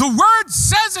 The word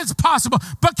says it's possible,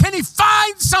 but can he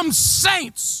find some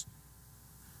saints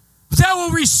that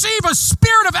will receive a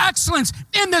spirit of excellence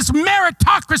in this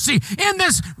meritocracy, in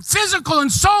this physical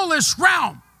and soulless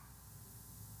realm?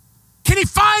 Can he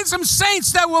find some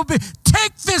saints that will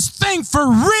take this thing for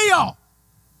real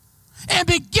and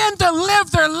begin to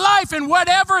live their life in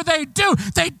whatever they do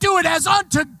it as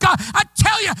unto God? I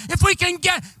tell you, if we can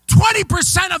get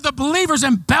 20% of the believers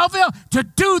in Belleville to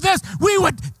do this, we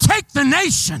would take the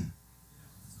nation.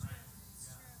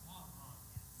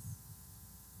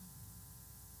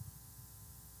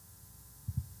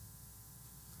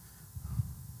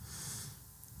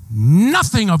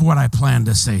 Nothing of what I plan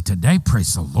to say today,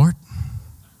 praise the Lord.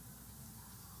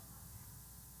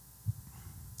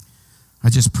 I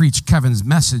just preached Kevin's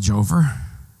message over.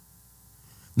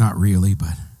 Not really,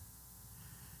 but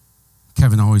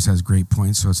Kevin always has great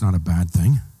points, so it's not a bad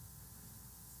thing.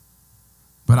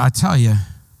 But I tell you,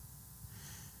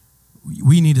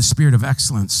 we need a spirit of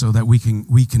excellence so that we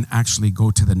can actually go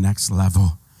to the next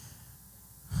level.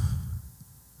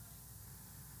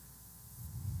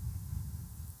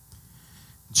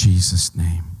 Jesus'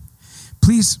 name.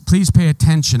 Please pay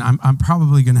attention. I'm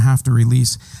probably going to have to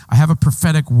release. I have a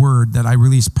prophetic word that I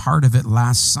released part of it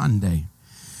last Sunday.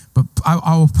 But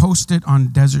I will post it on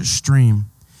Desert Stream,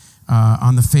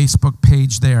 on the Facebook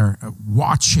page there.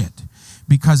 Watch it,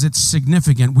 because it's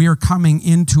significant. We are coming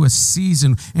into a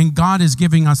season, and God is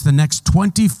giving us the next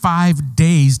 25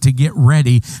 days to get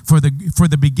ready for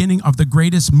the beginning of the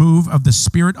greatest move of the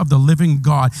Spirit of the living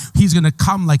God. He's going to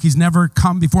come like he's never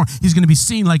come before. He's going to be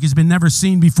seen like he's been never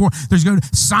seen before. There's going to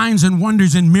be signs and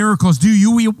wonders and miracles. Do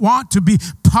you want to be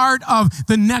part of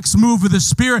the next move of the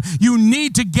Spirit? You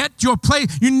need to get your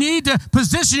place. You need to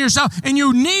position yourself, and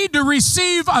you need to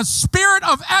receive a spirit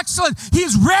of excellence.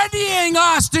 He's readying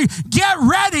us to get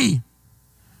ready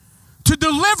to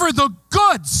deliver the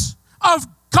goods of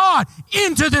God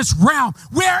into this realm.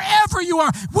 Wherever you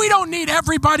are, we don't need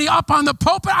everybody up on the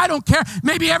pulpit. I don't care.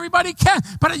 Maybe everybody can,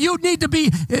 but you need to be,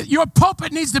 your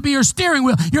pulpit needs to be your steering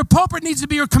wheel. Your pulpit needs to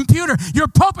be your computer. Your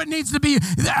pulpit needs to be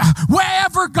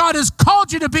wherever God has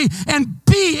called you to be, and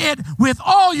be it with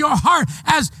all your heart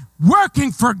as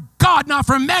working for God, not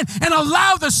for men, and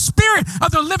allow the Spirit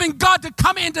of the living God to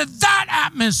come into that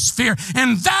atmosphere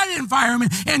and that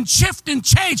environment and shift and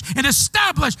change and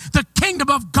establish the kingdom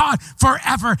of God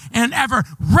forever and ever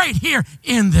right here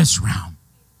in this realm.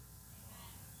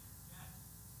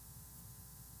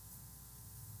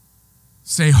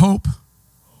 Say, hope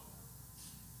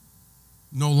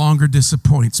no longer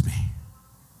disappoints me.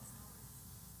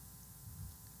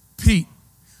 Pete,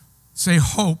 say,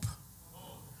 hope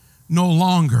no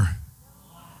longer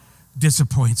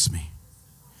disappoints me,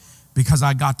 because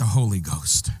I got the Holy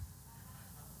Ghost.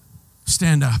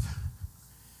 Stand up.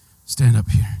 Stand up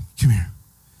here. Come here.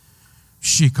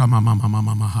 Shika mama mama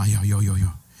mama yo yo yo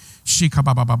yo. Shika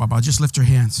ba ba ba ba. Just lift your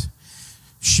hands.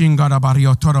 Shingara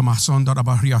bario tora masondara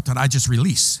bario tora. I just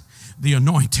release the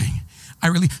anointing. I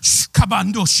really I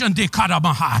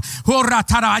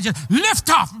just lift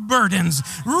off burdens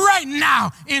right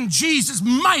now in Jesus'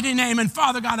 mighty name. And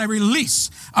Father God, I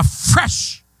release a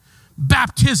fresh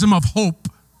baptism of hope.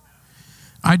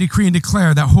 I decree and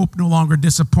declare that hope no longer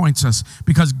disappoints us,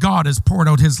 because God has poured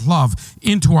out his love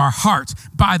into our hearts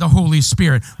by the Holy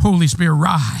Spirit. Holy Spirit,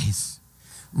 rise.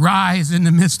 Rise in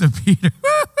the midst of Peter.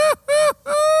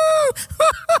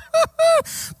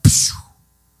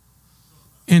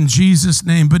 In Jesus'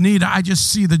 name. Benita, I just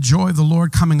see the joy of the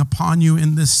Lord coming upon you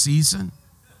in this season.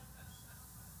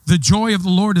 The joy of the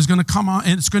Lord is going to come on,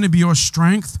 and it's going to be your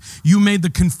strength. You made the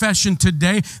confession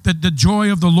today that the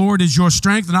joy of the Lord is your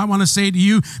strength. And I want to say to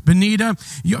you, Benita,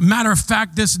 matter of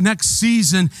fact, this next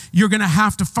season, you're going to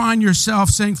have to find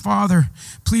yourself saying, Father,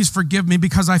 please forgive me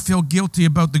because I feel guilty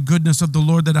about the goodness of the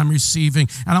Lord that I'm receiving.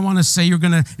 And I want to say you're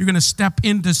going to step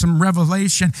into some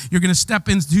revelation. You're going to step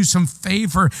into some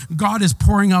favor. God is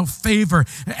pouring out favor.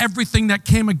 Everything that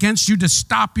came against you to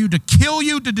stop you, to kill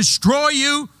you, to destroy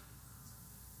you,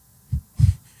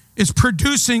 is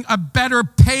producing a better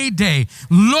payday.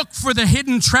 Look for the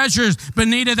hidden treasures,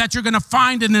 Benita, that you're going to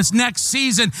find in this next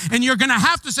season. And you're going to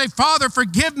have to say, Father,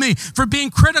 forgive me for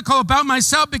being critical about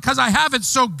myself because I have it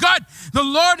so good. The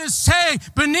Lord is saying,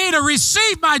 Benita,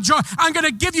 receive my joy. I'm going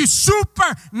to give you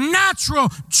supernatural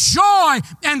joy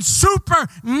and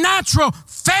supernatural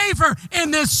favor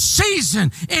in this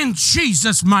season in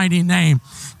Jesus' mighty name.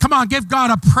 Come on, give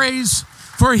God a praise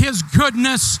for his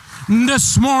goodness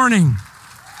this morning.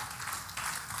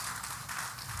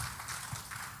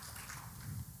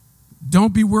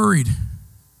 Don't be worried.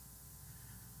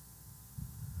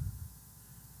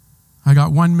 I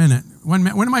got 1 minute. 1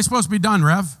 minute. When am I supposed to be done,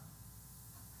 Rev?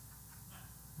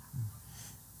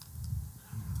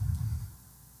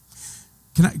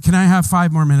 Can I have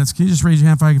 5 more minutes? Can you just raise your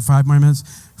hand if I get 5 more minutes?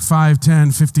 5,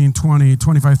 10, 15, 20,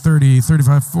 25, 30,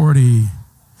 35, 40,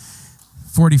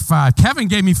 45. Kevin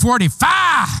gave me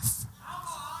 45.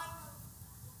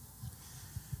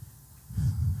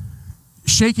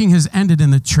 Shaking has ended in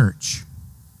the church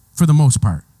for the most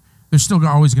part. There's still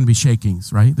always going to be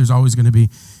shakings, right? There's always going to be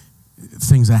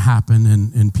things that happen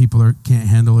and people can't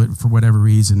handle it for whatever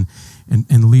reason,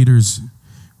 and leaders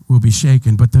will be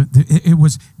shaken. But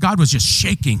God was just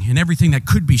shaking, and everything that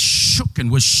could be shooken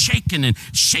was shaken and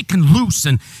shaken loose,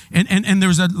 and there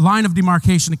was a line of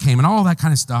demarcation that came and all that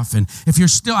kind of stuff. And if you're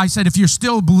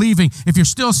still believing, if you're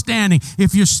still standing,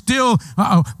 if you're still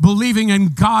believing in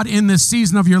God in this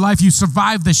season of your life, you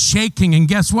survive the shaking, and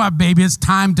guess what, baby? It's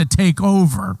time to take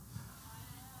over.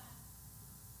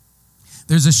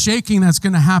 There's a shaking that's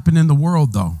going to happen in the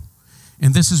world, though,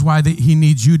 and this is why he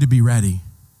needs you to be ready.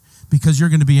 Because you're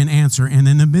going to be an answer. And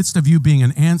in the midst of you being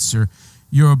an answer,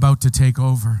 you're about to take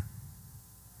over.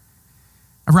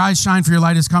 Arise, shine, for your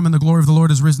light has come, and the glory of the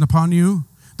Lord has risen upon you.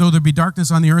 Though there be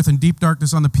darkness on the earth and deep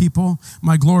darkness on the people,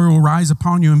 my glory will rise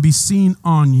upon you and be seen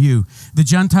on you. The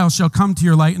Gentiles shall come to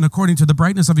your light, and according to the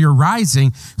brightness of your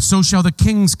rising, so shall the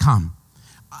kings come.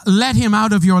 Let him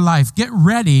out of your life. Get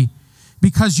ready,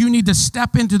 because you need to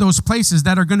step into those places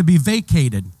that are going to be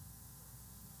vacated.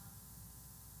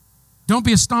 Don't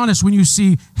be astonished when you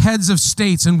see heads of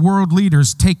states and world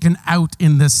leaders taken out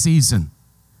in this season.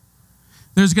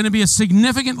 There's going to be a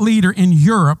significant leader in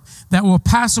Europe that will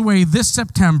pass away this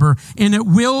September, and it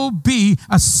will be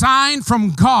a sign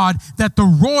from God that the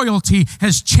royalty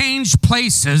has changed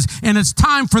places, and it's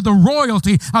time for the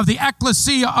royalty of the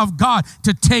ecclesia of God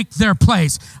to take their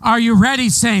place. Are you ready,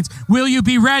 saints? Will you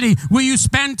be ready? Will you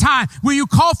spend time? Will you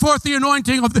call forth the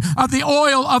anointing of the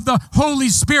oil of the Holy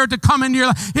Spirit to come into your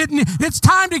life? It's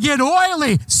time to get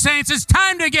oily, saints. It's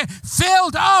time to get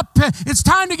filled up. It's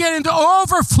time to get into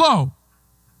overflow.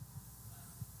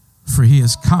 For he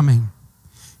is coming.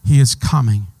 He is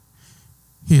coming.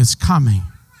 He is coming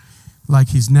like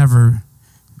he's never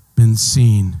been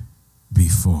seen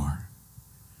before.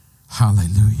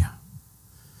 Hallelujah.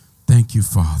 Thank you,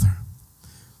 Father.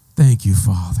 Thank you,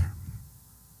 Father.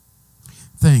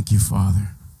 Thank you,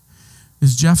 Father.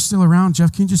 Is Jeff still around?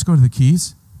 Jeff, can you just go to the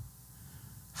keys?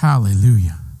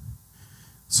 Hallelujah.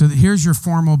 So here's your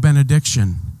formal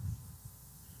benediction.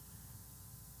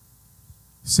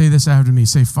 Say this after me.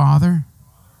 Say, Father,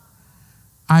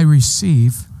 I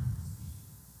receive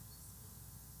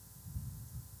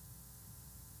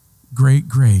great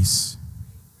grace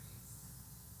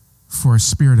for a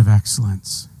spirit of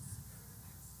excellence.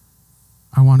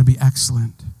 I want to be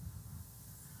excellent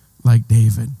like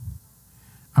David.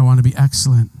 I want to be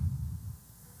excellent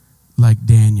like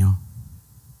Daniel.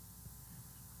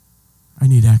 I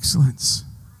need excellence.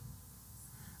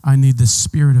 I need the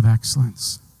spirit of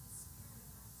excellence.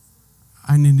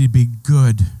 I need to be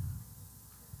good.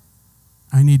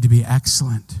 I need to be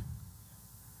excellent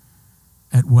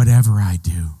at whatever I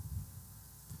do.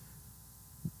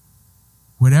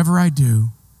 Whatever I do,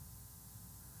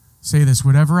 say this,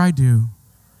 whatever I do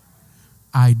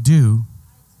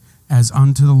as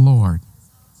unto the Lord,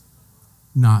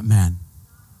 not men.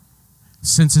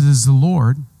 Since it is the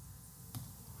Lord,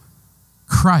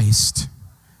 Christ,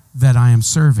 that I am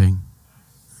serving,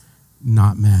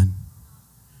 not men.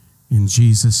 In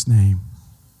Jesus' name,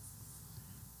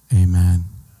 amen.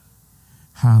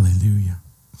 Hallelujah.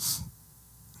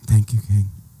 Thank you, King.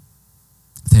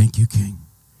 Thank you, King.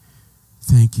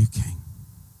 Thank you, King.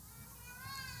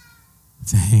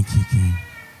 Thank you, King.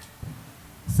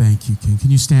 Thank you, King. Can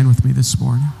you stand with me this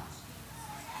morning?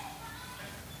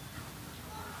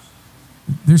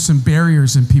 There's some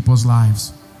barriers in people's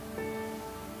lives.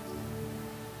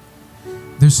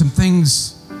 There's some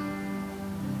things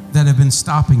that have been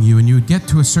stopping you, and you would get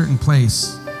to a certain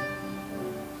place,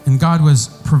 and God was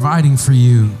providing for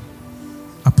you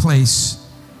a place,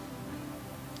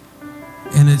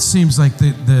 and it seems like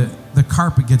the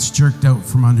carpet gets jerked out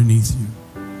from underneath you.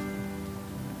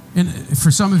 And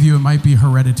for some of you, it might be a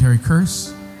hereditary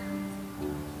curse.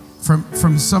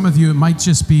 From some of you, it might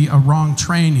just be a wrong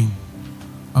training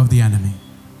of the enemy.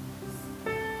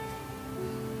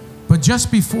 But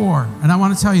just before, and I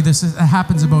want to tell you this, it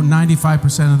happens about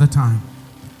 95% of the time.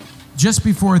 Just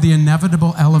before the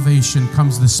inevitable elevation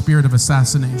comes the spirit of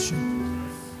assassination.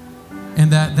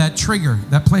 And that trigger,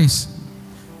 that place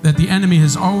that the enemy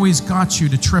has always got you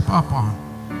to trip up on.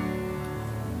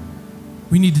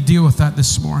 We need to deal with that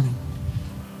this morning.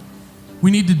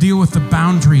 We need to deal with the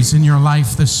boundaries in your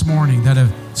life this morning that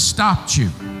have stopped you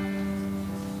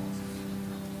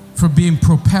from being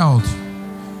propelled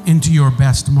into your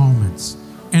best moments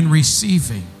and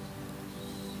receiving.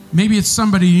 Maybe it's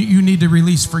somebody you need to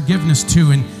release forgiveness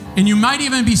to, and you might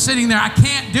even be sitting there, I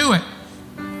can't do it.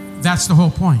 That's the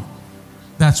whole point.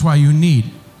 That's why you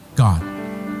need God.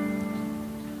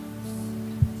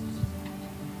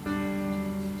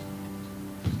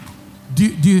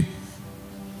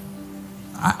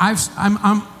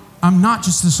 I'm not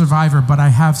just a survivor, but I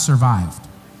have survived.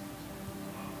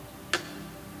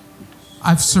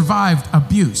 I've survived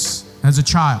abuse as a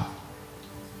child.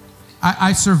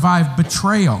 I survived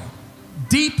betrayal.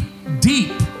 Deep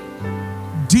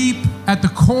at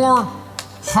the core,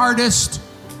 hardest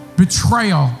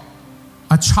betrayal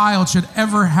a child should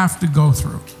ever have to go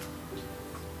through.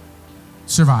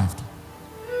 Survived.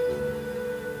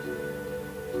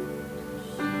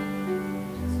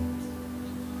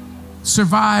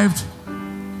 Survived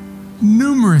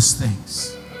numerous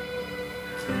things.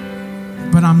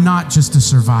 But I'm not just a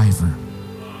survivor.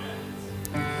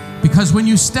 Because when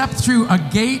you step through a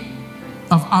gate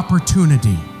of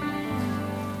opportunity,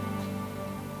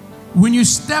 when you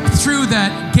step through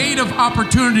that gate of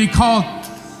opportunity called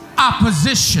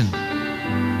opposition,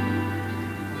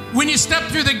 when you step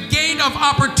through the gate of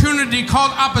opportunity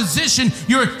called opposition,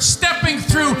 you're stepping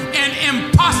through an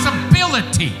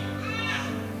impossibility.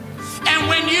 And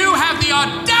when you have the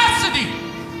audacity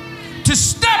to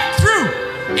step through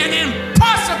an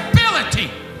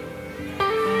impossibility,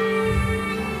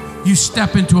 you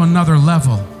step into another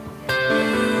level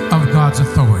of God's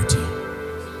authority.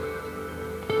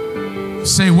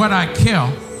 Say, what I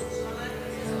kill,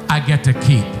 I get to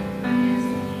keep.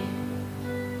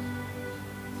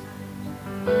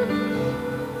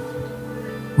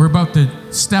 We're about to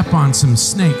step on some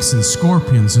snakes and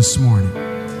scorpions this morning.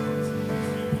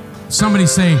 Somebody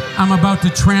say, I'm about to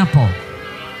trample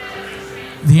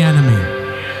the enemy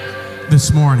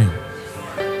this morning.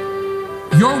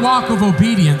 Your walk of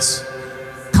obedience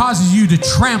causes you to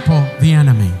trample the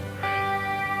enemy.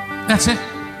 That's it.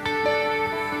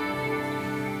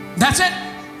 That's it.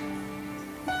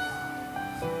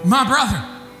 My brother,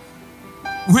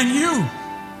 when you,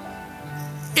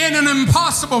 in an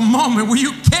impossible moment where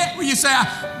you say,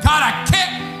 God, I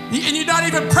can't, and you're not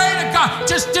even praying to God,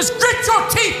 just grit your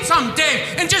teeth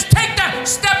someday and just take that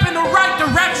step in the right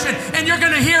direction, and you're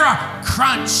going to hear a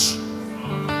crunch.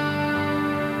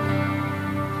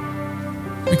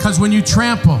 Because when you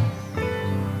trample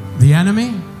the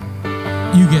enemy,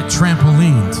 you get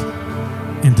trampolined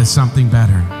into something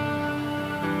better.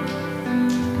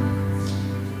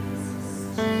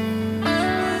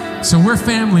 So we're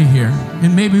family here,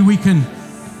 and maybe we can,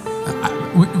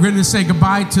 we're going to say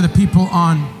goodbye to the people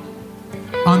on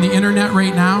the internet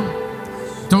right now.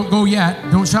 Don't go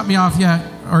yet. Don't shut me off yet.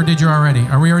 Or did you already?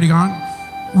 Are we already gone?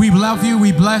 We love you.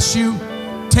 We bless you.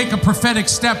 Take a prophetic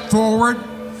step forward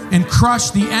and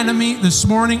crush the enemy this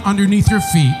morning underneath your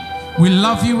feet. We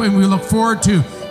love you, and we look forward to